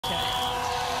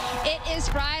It is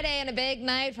Friday and a big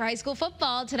night for high school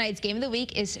football. Tonight's game of the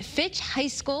week is Fitch High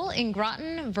School in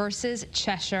Groton versus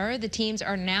Cheshire. The teams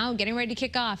are now getting ready to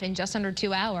kick off in just under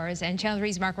 2 hours, and Channel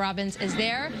 3's Mark Robbins is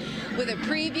there with a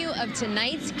preview of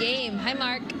tonight's game. Hi,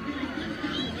 Mark.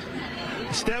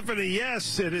 Stephanie,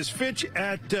 yes, it is Fitch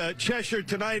at Cheshire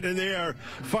tonight, and they are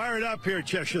fired up here,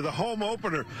 Cheshire. The home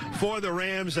opener for the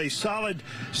Rams, a solid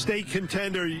state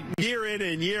contender year in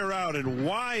and year out. And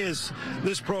why is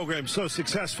this program so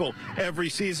successful every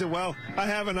season? Well, I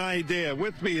have an idea.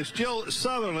 With me is Jill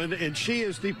Sutherland, and she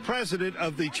is the president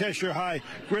of the Cheshire High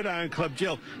Gridiron Club.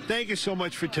 Jill, thank you so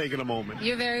much for taking a moment.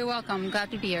 You're very welcome.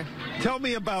 Glad to be here. Tell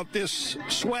me about this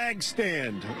swag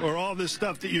stand, or all this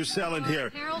stuff that you're selling here.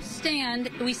 Apparel stand.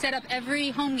 We set up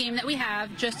every home game that we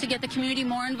have just to get the community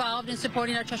more involved in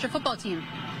supporting our Cheshire football team.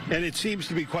 And it seems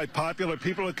to be quite popular.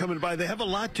 People are coming by. They have a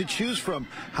lot to choose from.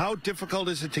 How difficult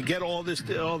is it to get all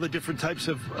the different types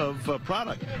of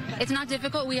product? It's not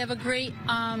difficult. We have a great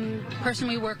person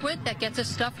we work with that gets us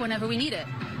stuff whenever we need it.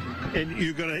 And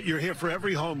you're here for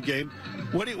every home game.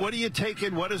 What do you take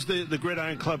in? What does the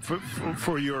Gridiron Club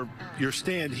for your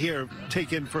stand here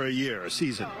take in for a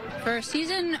season? For a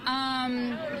season,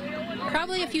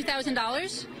 probably a few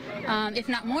 $1,000s. If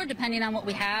not more, depending on what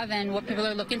we have and what people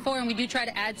are looking for. And we do try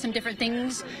to add some different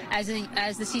things as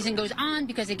the season goes on,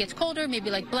 because it gets colder, maybe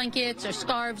like blankets or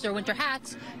scarves or winter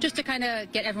hats, just to kind of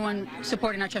get everyone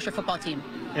supporting our Cheshire football team.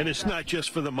 And it's not just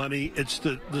for the money, it's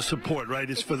the support, right?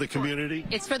 It's for the community?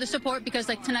 It's for the support, because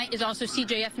like tonight is also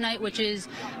CJF night, which is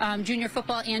junior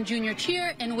football and junior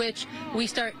cheer, in which we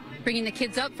start bringing the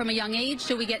kids up from a young age,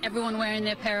 so we get everyone wearing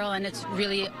the apparel, and it's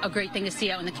really a great thing to see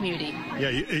out in the community. Yeah,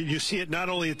 you see it not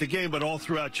only at the game, but all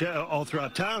throughout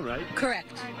town, right?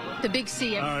 Correct. The big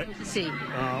C, everything to see.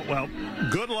 Well,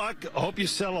 good luck. I hope you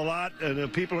sell a lot,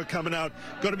 and people are coming out.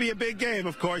 Going to be a big game,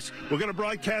 of course. We're going to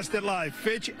broadcast it live.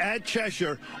 Fitch at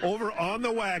Cheshire over on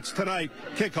the Wax tonight.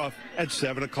 Kickoff at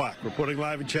 7 o'clock. Reporting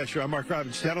live in Cheshire, I'm Mark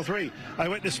Robbins, Channel 3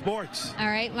 Eyewitness Sports. All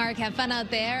right, Mark, have fun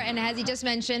out there. And as he just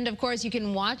mentioned, of course, you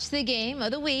can watch the game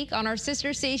of the week on our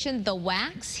sister station, The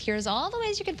Wax. Here's all the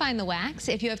ways you can find The Wax.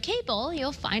 If you have cable,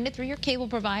 you'll find it through your cable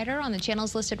provider on the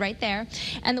channels listed right there.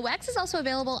 And The Wax is also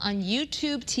available on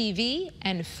YouTube TV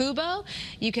and Fubo.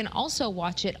 You can also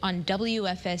watch it on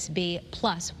WFSB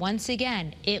Plus. Once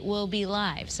again, it will be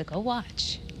live, so go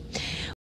watch.